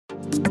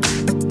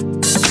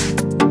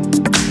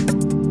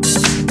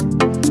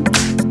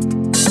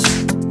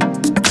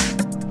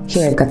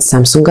Here I've got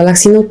Samsung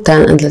Galaxy Note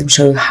 10 and let me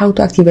show you how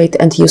to activate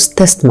and use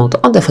test mode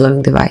on the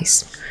following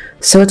device.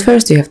 So at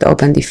first you have to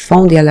open the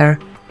phone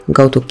DLR,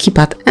 go to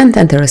keypad and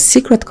enter a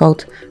secret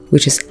code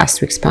which is *#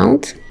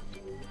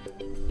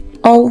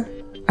 O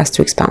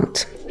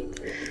 *#.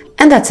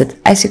 And that's it.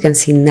 As you can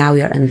see, now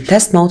you're in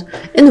test mode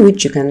in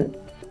which you can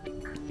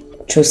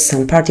choose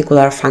some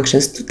particular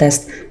functions to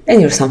test in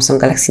your Samsung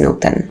Galaxy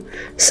Note 10.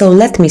 So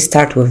let me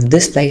start with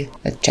display.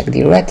 Let's check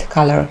the red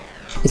color,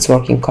 it's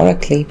working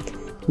correctly.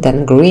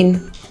 Then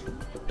green,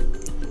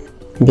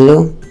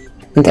 blue,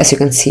 and as you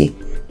can see,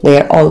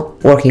 they are all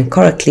working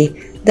correctly.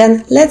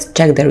 Then let's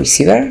check the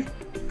receiver.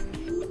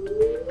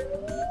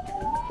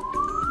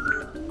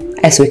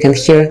 As we can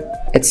hear,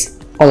 it's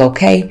all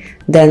okay.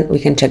 Then we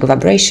can check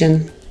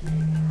vibration.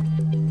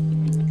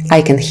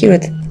 I can hear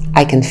it,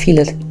 I can feel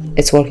it,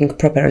 it's working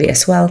properly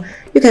as well.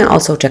 You can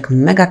also check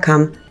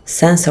megacam,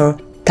 sensor,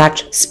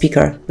 touch,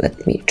 speaker.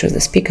 Let me choose the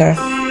speaker.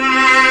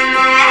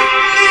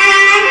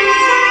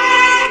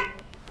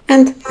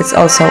 And it's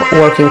also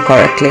working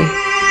correctly.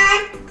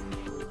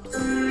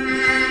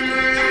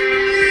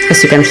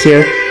 As you can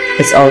hear,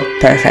 it's all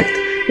perfect.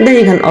 Then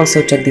you can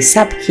also check the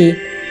sub key,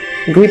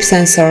 grip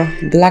sensor,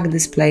 black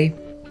display.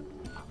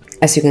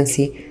 As you can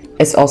see,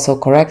 it's also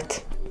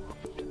correct.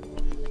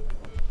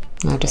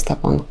 I'll just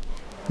tap on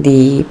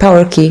the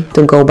power key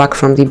to go back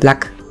from the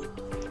black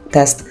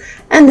test.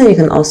 And then you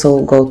can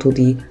also go to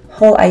the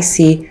whole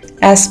IC,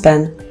 S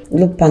Pen,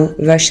 loop pen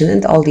version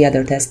and all the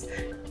other tests,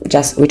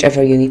 just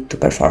whichever you need to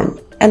perform.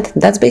 And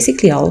that's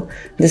basically all.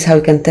 This is how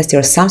you can test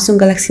your Samsung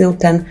Galaxy Note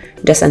 10.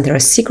 Just enter a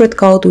secret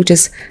code which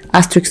is *#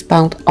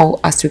 O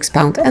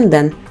 *# and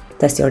then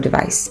test your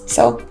device.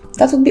 So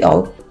that would be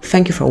all.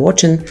 Thank you for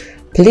watching.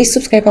 Please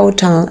subscribe our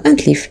channel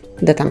and leave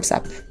the thumbs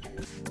up.